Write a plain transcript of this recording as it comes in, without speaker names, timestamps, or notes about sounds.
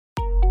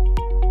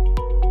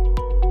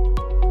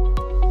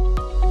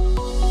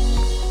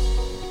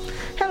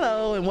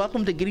and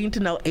welcome to Getting to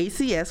Know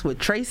ACS with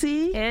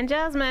Tracy and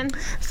Jasmine.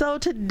 So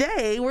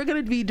today we're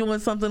going to be doing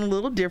something a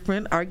little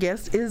different. Our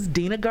guest is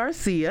Dina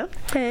Garcia.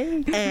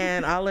 Hey.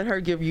 And I'll let her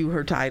give you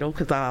her title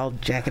because I'll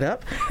jack it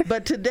up.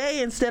 But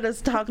today, instead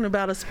of talking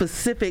about a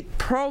specific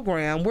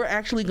program, we're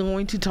actually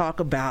going to talk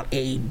about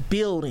a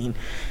building.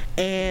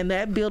 And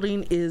that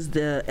building is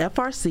the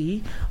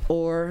FRC,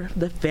 or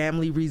the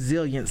Family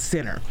Resilience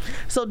Center.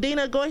 So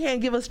Dina, go ahead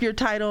and give us your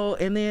title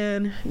and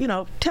then,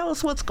 tell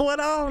us what's going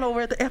on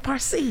over at the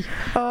FRC.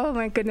 Oh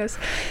my goodness.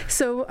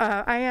 So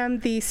I am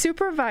the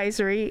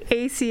supervisory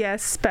ACS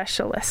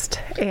specialist,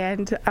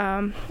 and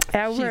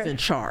she's in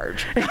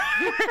charge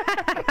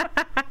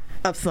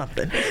of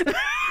something.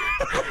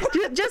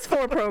 Just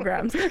 4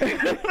 programs.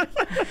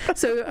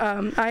 So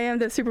I am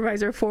the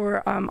supervisor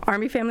for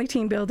Army Family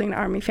Team Building,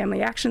 Army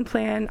Family Action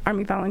Plan,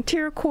 Army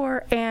Volunteer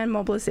Corps, and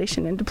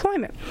Mobilization and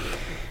Deployment.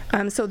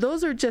 So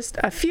those are just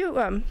a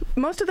few,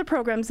 most of the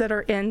programs that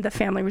are in the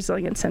Family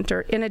Resilience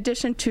Center, in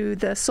addition to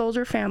the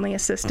Soldier Family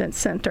Assistance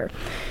Center.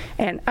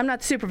 And I'm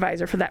not the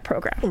supervisor for that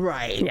program.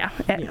 Right. Yeah.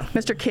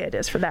 Mr. Kidd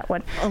is for that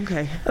one.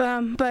 Okay.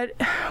 But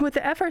with the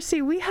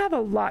FRC, we have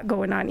a lot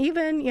going on.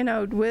 Even,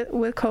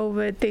 with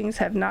COVID, things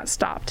have not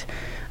stopped.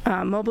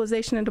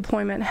 Mobilization and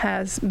deployment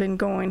has been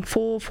going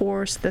full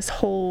force this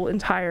whole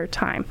entire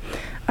time.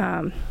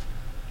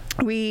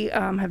 We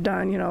have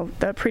done,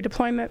 the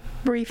pre-deployment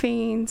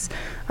briefings.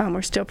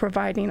 We're still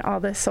providing all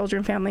the Soldier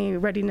and Family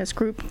Readiness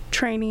Group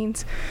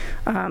trainings,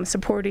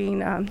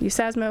 supporting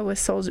USASMA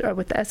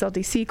with the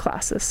SLDC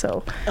classes.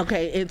 So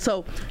okay, and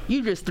so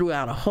you just threw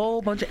out a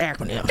whole bunch of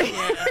acronyms.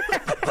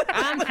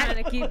 I'm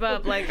trying to keep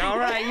up. Like, all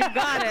right, you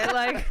got it.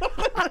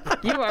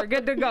 Like, you are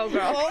good to go,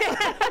 girl.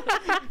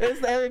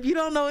 If you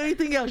don't know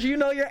anything else, you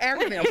know your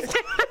acronyms.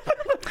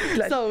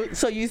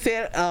 So you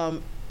said.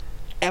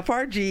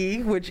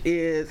 FRG, which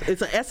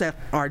it's a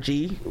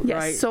SFRG, yes,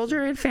 right?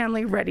 Soldier and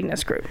Family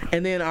Readiness Group.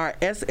 And then our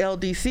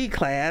SLDC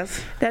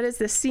class. That is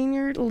the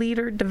Senior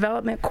Leader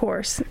Development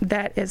course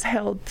that is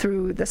held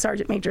through the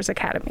Sergeant Major's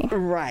Academy.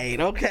 Right,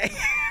 okay.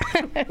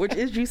 Which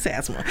is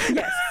USASMA.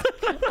 Yes.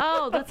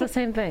 Oh, that's the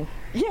same thing.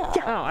 Yeah.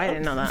 Oh, I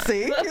didn't know that.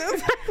 See?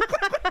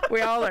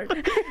 We all are.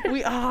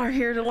 We all are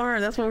here to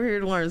learn. That's what we're here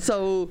to learn.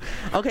 So,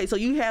 okay, so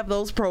you have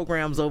those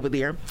programs over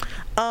there.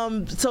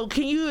 So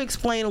can you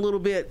explain a little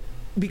bit,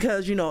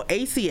 because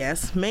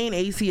ACS, main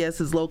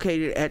ACS is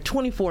located at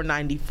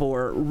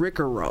 2494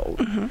 Ricker Road.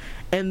 Mm-hmm.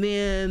 And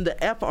then the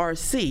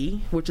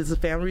FRC, which is the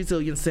Family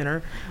Resilience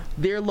Center,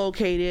 they're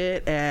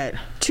located at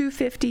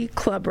 250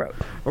 Club Road.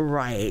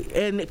 Right.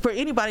 And for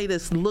anybody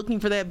that's looking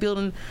for that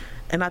building,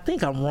 and I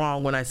think I'm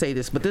wrong when I say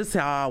this, but this is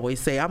how I always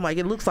say, I'm like,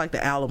 it looks like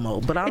the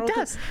Alamo. But I don't. It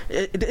does.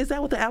 Is that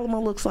what the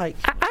Alamo looks like?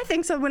 I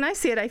think so. When I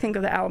see it, I think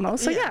of the Alamo.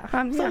 So yeah.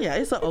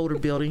 It's an older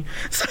building.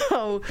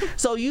 So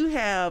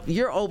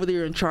you're over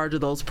there in charge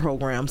of those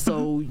programs. So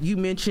mm-hmm. You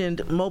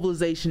mentioned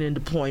mobilization and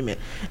deployment,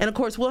 and of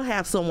course we'll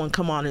have someone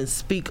come on and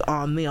speak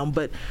on them.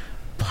 But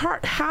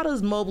how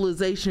does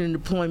mobilization and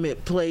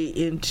deployment play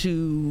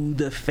into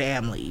the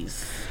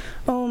families?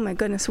 Oh my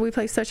goodness, we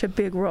play such a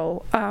big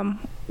role.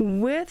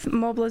 With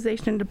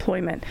mobilization and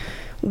deployment,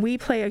 we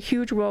play a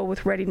huge role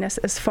with readiness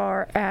as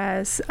far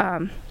as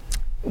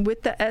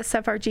with the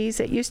SFRGs.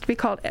 It used to be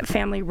called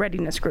Family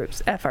Readiness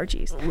Groups,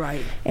 FRGs.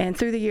 Right. And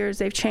through the years,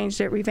 they've changed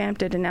it,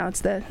 revamped it, and now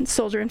it's the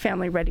Soldier and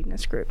Family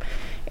Readiness Group.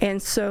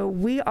 And so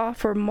we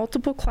offer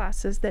multiple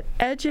classes that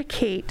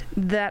educate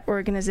that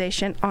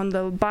organization on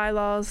the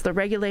bylaws, the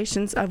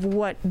regulations of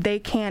what they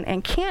can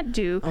and can't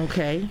do.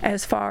 Okay.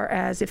 As far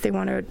as if they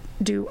want to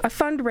do a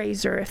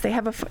fundraiser, if they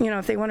have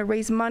if they want to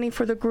raise money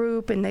for the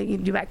group and they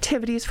do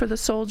activities for the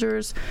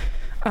soldiers.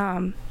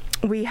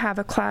 We have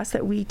a class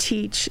that we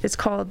teach. It's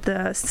called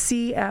the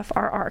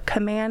CFRR,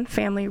 Command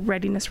Family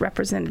Readiness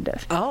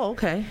Representative. Oh,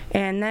 okay.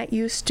 And that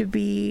used to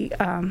be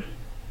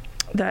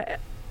the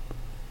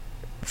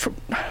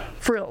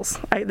FRILs.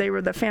 They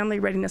were the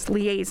Family Readiness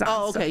Liaisons.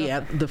 Oh, okay, so,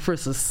 yeah, the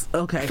FRISs.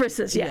 Okay.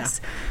 FRISs, yes.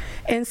 Yeah.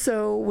 And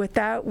so with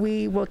that,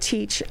 we will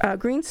teach a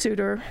green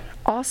suitor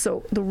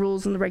also the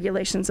rules and the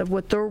regulations of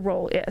what their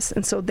role is.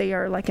 And so they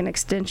are like an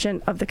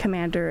extension of the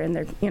commander, and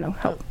they're,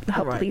 help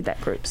right. lead that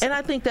group. So. And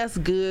I think that's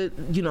good,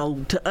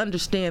 to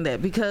understand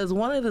that, because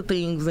one of the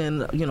things,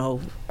 and,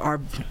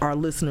 our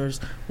listeners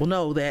will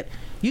know that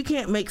you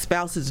can't make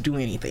spouses do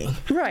anything.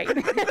 Right.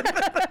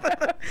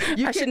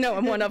 I should know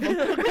I'm one of them.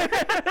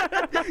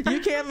 You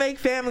can't make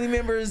family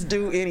members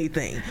do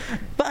anything.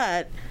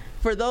 But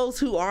for those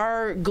who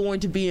are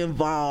going to be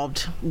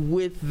involved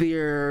with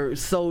their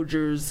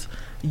soldiers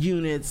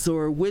units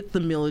or with the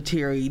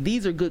military,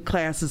 these are good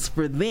classes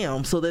for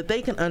them so that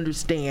they can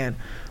understand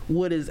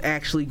what is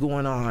actually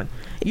going on.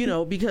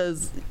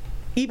 Because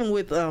even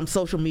with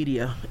social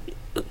media,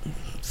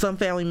 some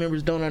family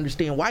members don't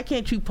understand, why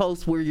can't you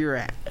post where you're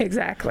at?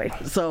 Exactly.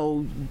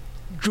 So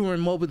during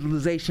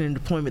mobilization and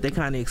deployment, they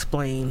kind of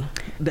explain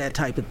that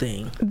type of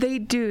thing. They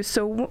do.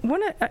 So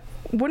one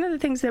of the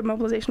things that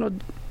mobilization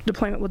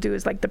deployment will do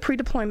is like the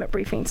pre-deployment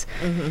briefings.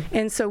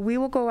 And so we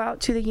will go out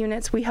to the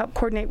units. We help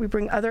coordinate. We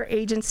bring other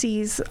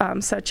agencies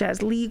such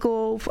as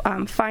legal,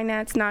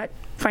 finance, not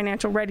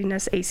financial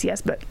readiness,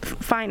 ACS, but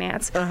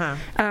finance,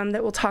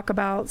 that will talk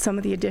about some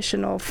of the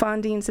additional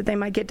fundings that they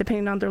might get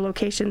depending on their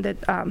location. That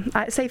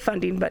I say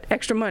funding, but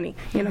extra money,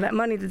 that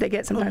money that they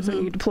get sometimes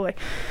when you deploy,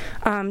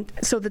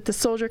 so that the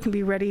soldier can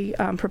be ready,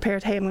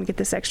 prepared. Hey, I'm going to get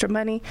this extra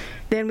money.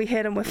 Then we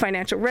hit them with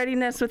financial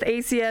readiness with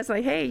ACS,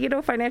 like, hey,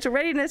 financial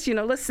readiness,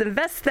 let's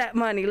invest that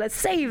money, let's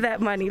save that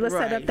money, let's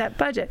set up that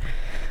budget.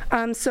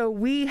 So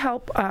we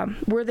help.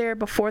 We're there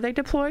before they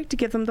deploy to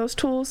give them those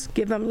tools.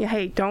 Give them,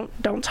 hey,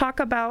 don't talk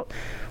about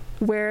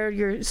where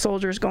your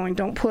soldier's going.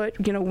 Don't put,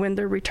 when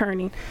they're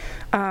returning.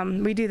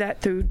 We do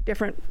that through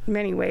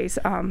many ways.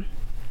 And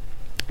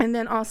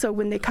then also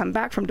when they come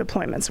back from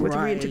deployments with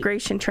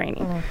reintegration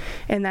training.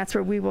 And that's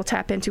where we will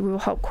tap into. We will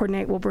help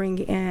coordinate. We'll bring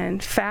in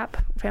FAP,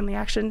 Family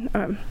Action,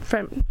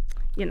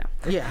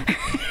 Yeah.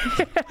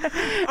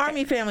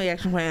 Army Family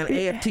Action Plan,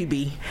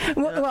 AFTB.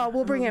 Well,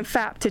 we'll bring in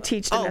FAP to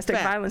teach domestic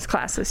violence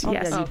classes. Oh,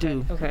 yes. Yeah, you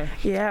do. Okay.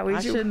 Yeah,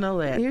 I should know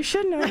that. You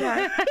should know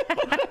that.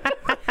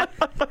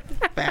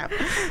 FAP.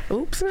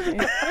 Oops.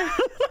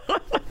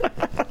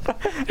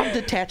 I'm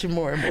detaching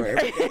more and more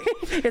every day.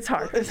 It's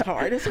hard. It's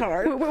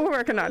hard. We're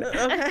working on it.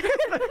 Okay.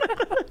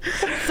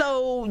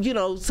 So,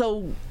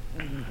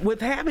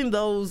 with having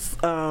those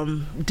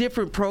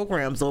different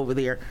programs over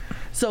there,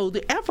 so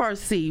the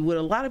FRC, what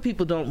a lot of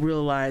people don't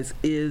realize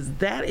is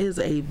that is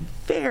a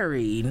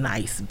very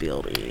nice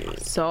building.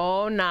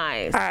 So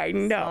nice. I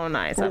know. So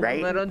nice. I'm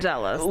a little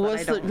jealous.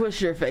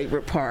 What's your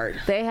favorite part?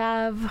 They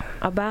have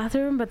a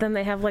bathroom, but then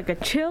they have like a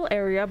chill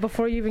area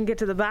before you even get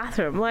to the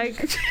bathroom.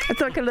 Like it's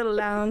like a little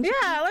lounge.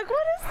 Yeah, like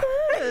what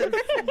is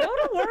this? Go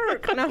to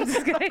work. No, I'm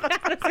just kidding.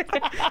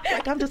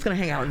 Like I'm just gonna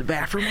hang out in the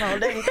bathroom all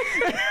day.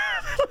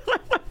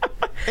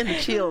 In the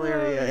chill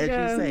area, as you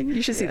say.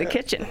 You should see the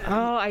kitchen.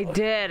 Oh, I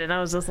did, and I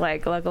was just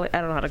like, luckily,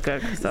 I don't know how to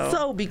cook.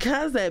 So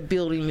because that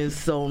building is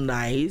so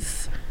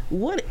nice,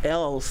 what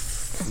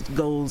else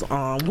goes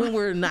on when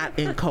we're not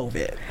in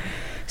COVID?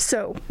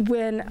 So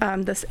when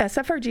the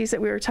SFRGs that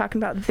we were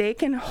talking about, they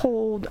can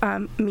hold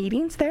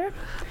meetings there.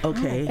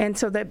 Okay. And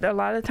so that a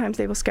lot of times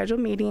they will schedule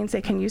meetings.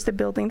 They can use the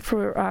building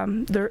for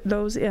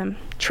those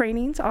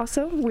trainings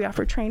also. We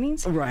offer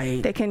trainings.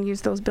 Right. They can use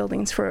those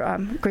buildings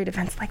for great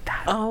events like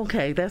that. Oh,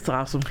 okay, that's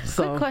awesome.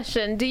 Quick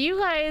question. Do you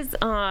guys,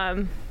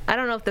 I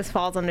don't know if this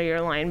falls under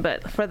your line,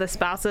 but for the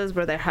spouses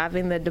where they're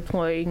having the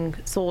deploying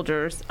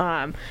soldiers,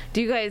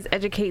 do you guys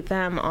educate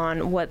them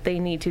on what they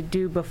need to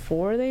do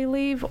before they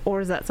leave,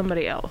 or is that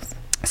somebody else?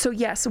 So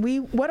yes,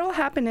 what will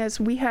happen is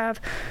we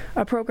have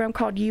a program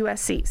called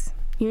USCs.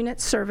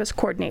 Unit Service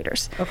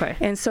Coordinators. Okay.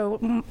 And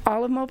so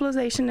all of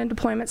mobilization and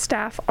deployment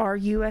staff are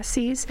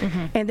USCs,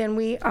 and then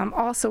we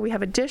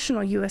have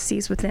additional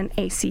USCs within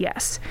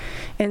ACS.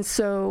 And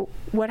so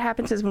what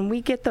happens is when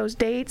we get those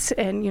dates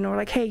and we're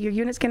like, hey, your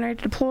unit's getting ready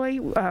to deploy,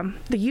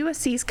 the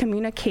USCs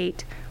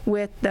communicate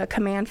with the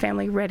Command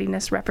Family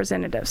Readiness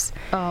representatives.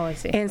 Oh, I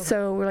see. And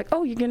so we're like,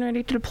 oh, you're getting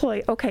ready to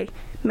deploy. Okay,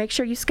 make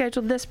sure you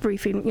schedule this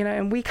briefing,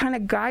 and we kind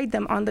of guide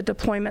them on the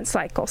deployment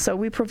cycle. So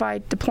we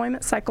provide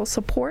deployment cycle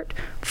support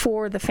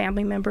for the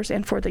family members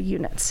and for the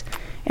units.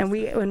 And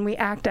we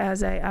act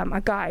as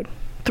a guide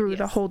through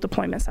the whole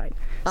deployment side.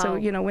 So,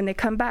 when they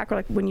come back, we're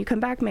like, when you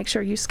come back, make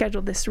sure you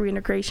schedule this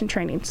reintegration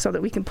training so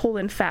that we can pull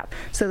in FAP,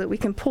 so that we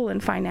can pull in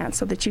finance,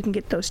 so that you can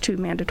get those 2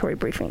 mandatory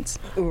briefings.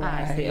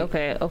 Right. I see.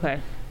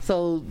 Okay.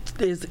 So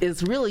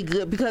it's really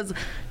good because,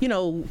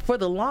 for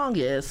the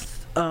longest,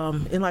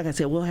 and like I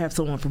said, we'll have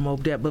someone from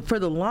MOBDEP, but for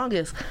the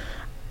longest,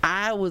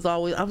 I was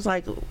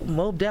like,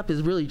 MOBDEP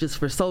is really just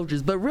for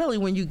soldiers. But really,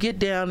 when you get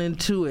down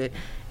into it,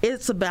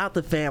 it's about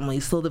the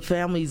families, so the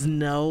families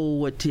know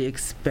what to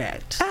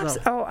expect.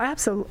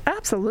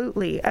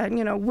 Absolutely.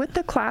 With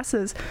the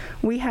classes,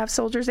 we have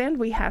soldiers and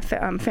we have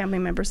family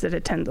members that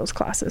attend those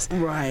classes.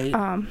 Right.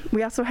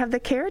 We also have the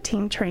care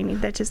team training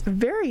that's just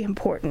very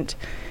important.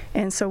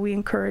 And so we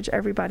encourage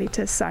everybody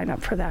to sign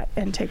up for that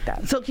and take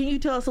that. So can you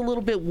tell us a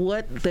little bit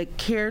what the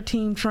care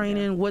team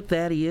training, what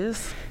that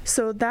is?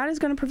 So that is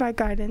going to provide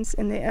guidance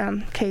in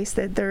the case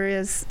that there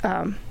is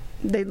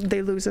they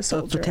lose a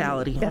soldier. A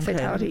fatality. A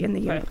fatality in the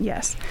unit,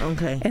 yes.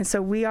 Okay. And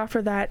so we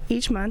offer that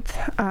each month.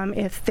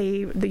 If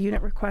the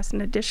unit requests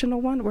an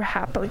additional one, we're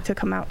happy to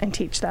come out and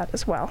teach that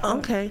as well.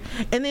 Okay.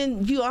 And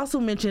then you also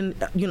mentioned,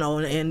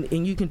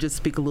 and you can just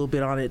speak a little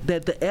bit on it,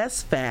 that the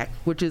SFAC,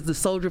 which is the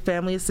Soldier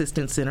Family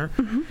Assistance Center,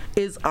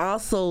 is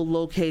also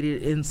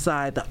located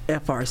inside the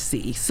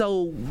FRC.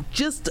 So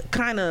just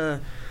kind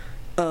of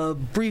a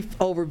brief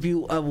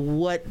overview of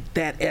what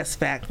that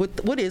SFAC,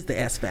 what is the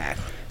SFAC?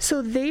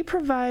 So they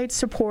provide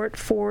support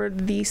for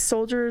the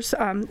soldiers.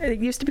 It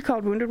used to be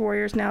called Wounded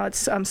Warriors. Now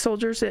it's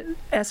soldiers at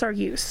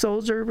SRU,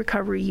 Soldier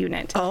Recovery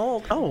Unit.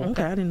 Oh,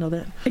 okay. I didn't know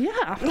that.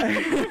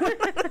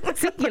 Yeah.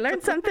 See, you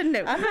learned something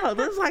new. I know.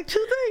 There's like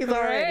 2 things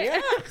already.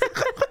 Yeah.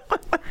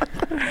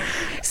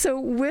 So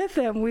with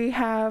them, we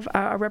have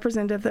a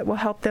representative that will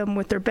help them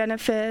with their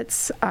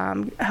benefits,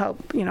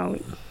 help,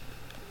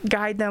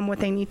 guide them what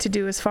they need to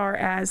do as far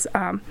as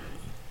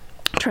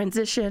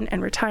transition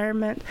and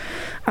retirement.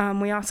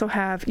 We also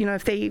have,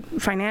 if they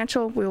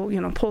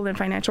we'll pull in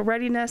financial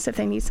readiness if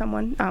they need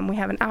someone. We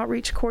have an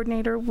outreach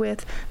coordinator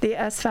with the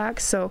SFAC.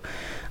 So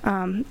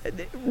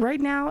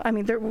right now,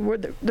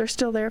 they're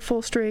still there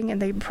full string,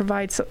 and they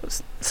provide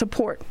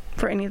support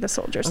for any of the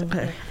soldiers.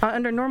 Okay.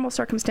 Under normal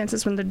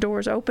circumstances, when the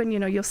doors open,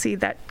 you'll see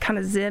that kind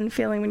of zen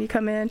feeling when you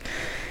come in.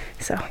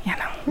 So,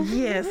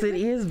 Yes, it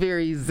is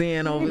very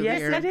zen over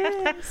there. Yes, it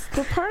is.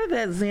 But part of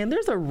that zen,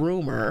 there's a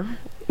rumor.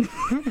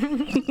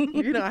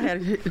 I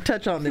had to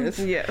touch on this.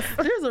 Yes.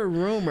 There's a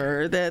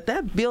rumor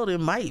that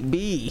building might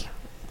be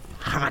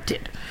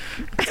haunted.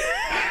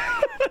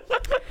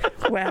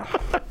 Well,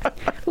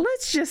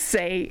 let's just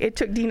say it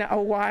took Dina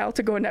a while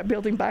to go in that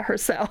building by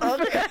herself.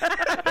 Okay.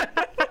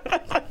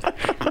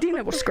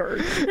 Dina was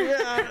scared.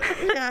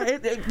 Yeah.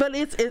 But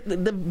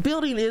the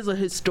building is a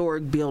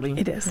historic building.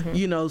 It is.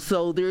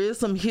 So there is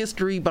some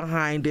history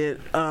behind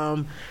it.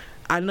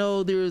 I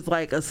know there's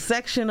like a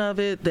section of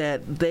it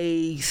that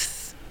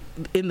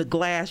in the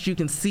glass you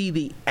can see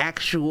the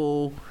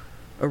actual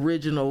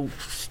original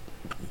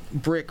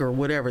brick or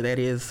whatever that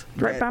is.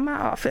 Right by my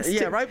office.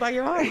 Yeah, too. right by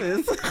your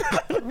office.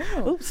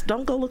 Oops,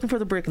 don't go looking for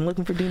the brick and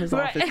looking for Dina's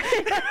office.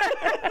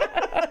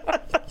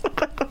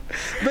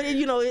 But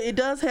it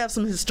does have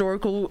some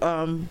historical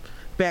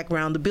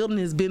background. The building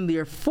has been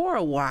there for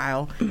a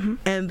while,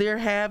 and there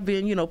have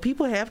been,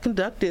 people have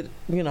conducted,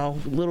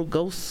 little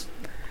ghost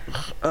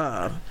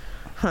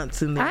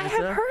hunts in there. I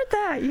have heard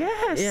that,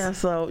 yes. Yeah,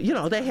 so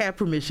they have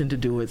permission to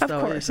do it, of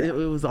so course, it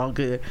was all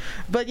good.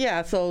 But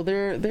yeah, so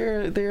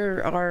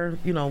there are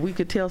we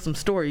could tell some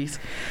stories.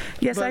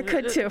 Yes, I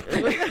could too.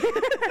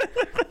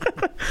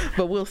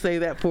 But we'll say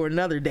that for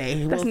another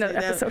day. That's another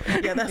episode.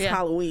 Yeah, that's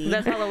Halloween.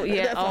 That's Halloween.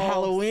 Yeah. That's a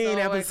Halloween so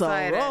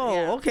episode.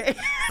 Excited. Okay.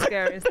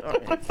 Scary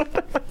stories.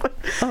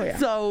 Oh yeah.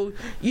 So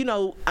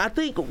I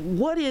think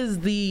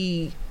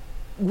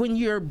when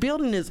your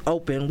building is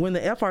open, when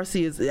the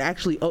FRC is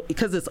actually,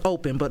 because it's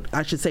open, but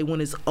I should say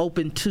when it's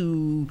open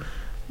to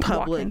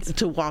public, walk-ins.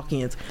 to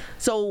walk-ins.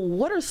 So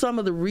what are some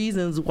of the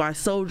reasons why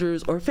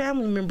soldiers or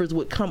family members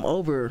would come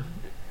over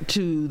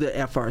to the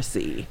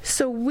FRC?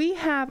 So we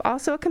have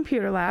also a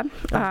computer lab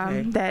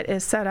that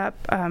is set up,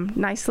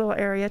 nice little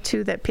area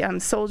too,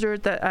 that soldiers,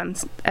 the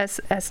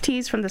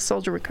STs from the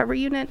Soldier Recovery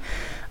Unit,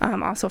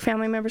 also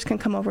family members can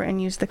come over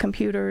and use the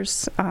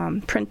computers,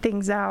 print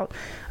things out.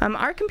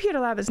 Our computer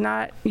lab is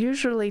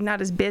usually not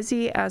as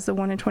busy as the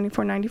one in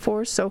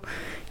 2494, so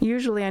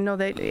usually I know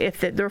that if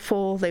they're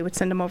full, they would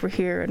send them over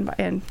here,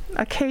 and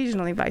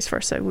occasionally vice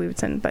versa we would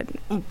send, but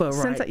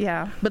since,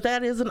 right. But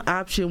that is an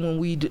option when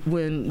we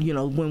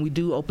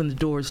do open the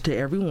doors to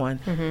everyone,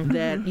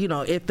 that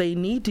if they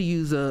need to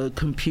use a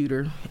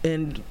computer,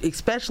 and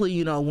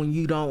especially when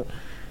you don't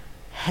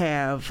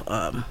have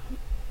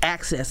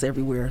access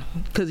everywhere,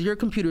 because your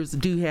computers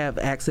do have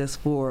access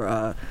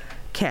for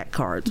CAT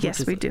cards.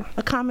 Yes, we do.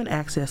 A common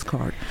access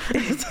card.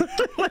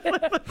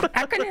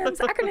 Acronyms.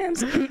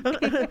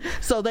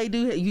 So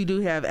you do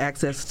have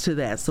access to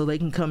that, so they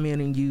can come in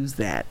and use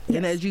that. Yes.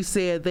 And as you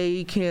said,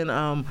 they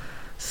can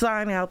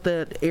sign out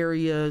that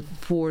area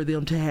for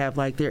them to have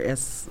like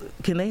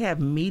can they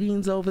have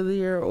meetings over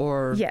there,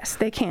 or? Yes,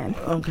 they can.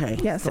 Okay.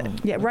 Yes. So,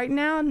 right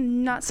now,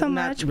 not so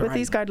much with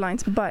these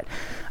guidelines, but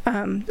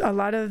a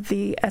lot of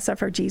the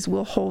SFRGs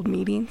will hold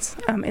meetings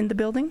in the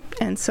building,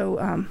 and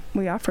so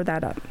we offer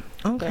that up.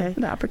 Okay.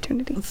 The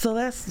opportunity. So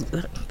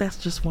that's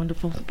just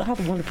wonderful. All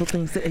the wonderful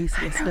things that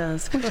ACS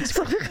does.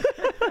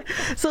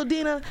 So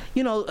Dina,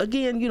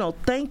 again,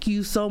 thank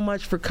you so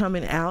much for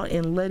coming out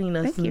and letting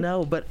us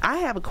know. But I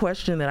have a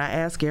question that I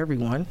ask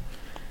everyone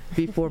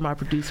before my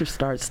producer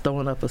starts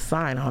throwing up a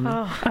sign on me.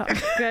 Oh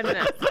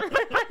goodness.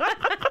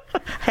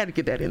 Had to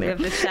get that in there.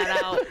 We have to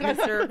shout out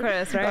Mr.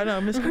 Chris, right? I know,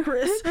 Mr.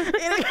 Chris.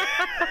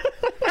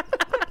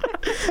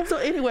 So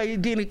anyway,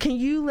 Dina, can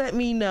you let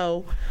me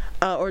know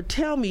or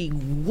tell me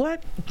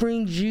what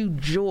brings you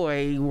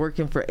joy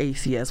working for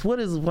ACS? What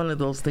is one of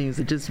those things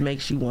that just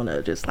makes you want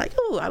to just like,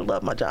 oh, I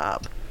love my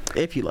job?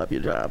 If you love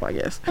your job, I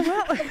guess.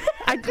 Well,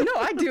 I do.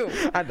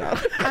 I know.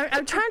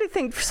 I'm trying to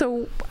think.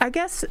 So I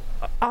guess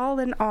all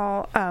in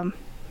all,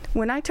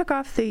 when I took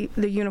off the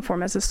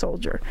uniform as a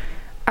soldier,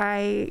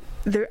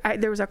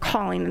 there was a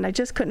calling, and I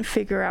just couldn't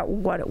figure out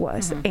what it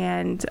was.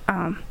 And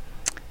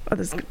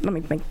let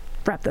me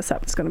wrap this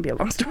up. It's going to be a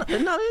long story.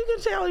 No, you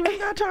can tell. You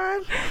got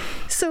time.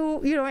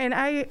 So, and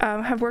I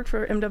have worked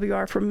for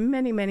MWR for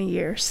many, many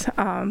years.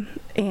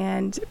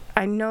 And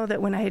I know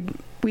that when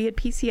we had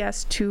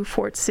PCS to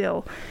Fort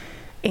Sill,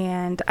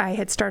 and I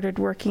had started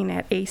working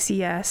at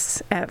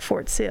ACS at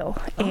Fort Sill.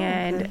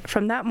 And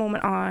from that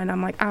moment on,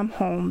 I'm like, I'm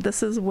home.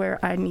 This is where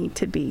I need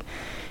to be.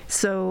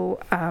 So,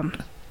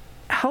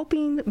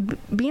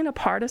 being a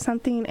part of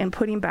something and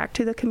putting back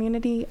to the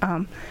community,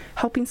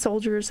 helping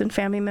soldiers and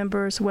family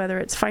members, whether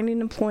it's finding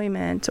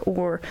employment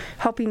or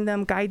helping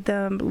them, guide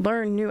them,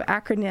 learn new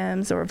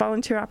acronyms or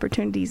volunteer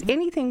opportunities,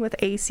 anything with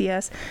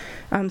ACS,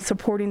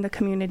 supporting the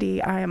community,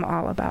 I am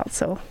all about.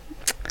 So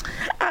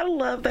I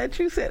love that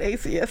you said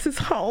ACS is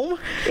home.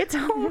 It's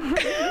home.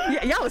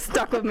 Yeah, y'all was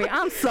stuck with me.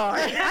 I'm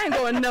sorry. I ain't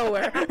going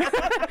nowhere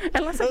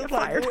unless I get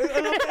fired.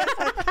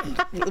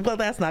 Well,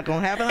 that's not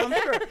going to happen, I'm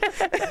sure.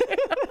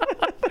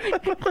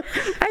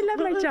 I love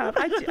my job.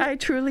 I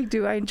truly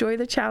do. I enjoy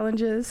the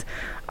challenges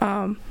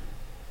and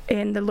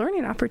the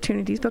learning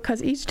opportunities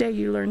because each day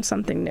you learn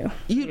something new.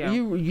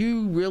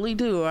 You really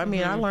do. I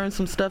mean, I learned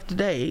some stuff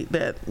today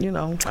that,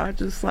 I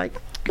just like,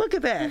 look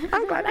at that.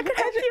 I'm glad I could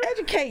help you.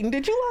 Educating.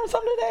 Did you learn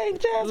something today,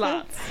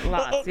 Jasmine?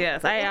 Lots,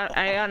 yes.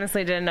 I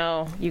honestly didn't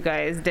know you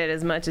guys did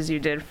as much as you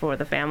did for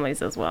the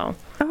families as well.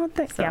 Oh,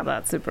 thanks. So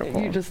that's super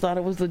cool. You just thought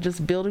it was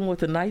just building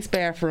with a nice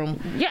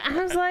bathroom. Yeah,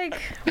 I was like,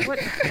 what?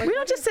 We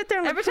don't just sit there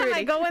and every time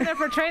I go in there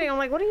for training, I'm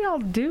like, what do y'all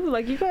do?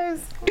 Like, you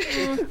guys.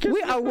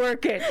 We are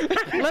working.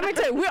 Let me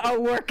tell you, we are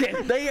working.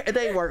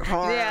 They work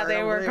hard. Yeah,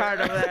 they work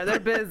hard over there. They're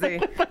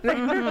busy.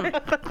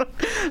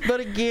 But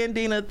again,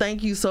 Dina,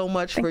 thank you so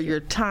much for your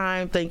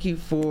time. Thank you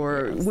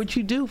for what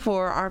you do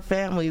for our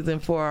families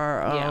and for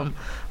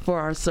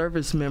our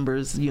service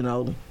members,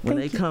 when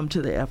they come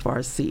to the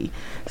FRC.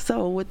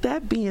 So with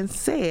that being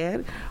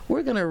said,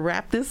 we're going to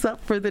wrap this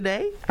up for the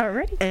day.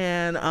 Alrighty.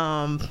 And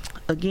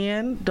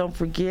again, don't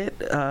forget,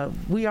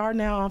 we are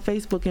now on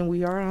Facebook and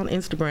we are on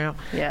Instagram.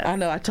 Yes. I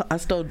know I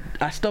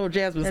stole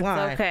Jasmine's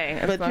line. It's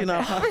okay. But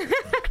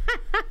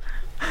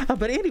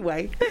but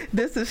anyway,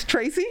 this is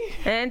Tracy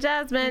and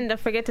Jasmine. Don't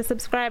forget to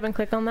subscribe and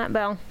click on that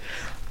bell.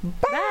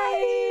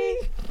 Bye.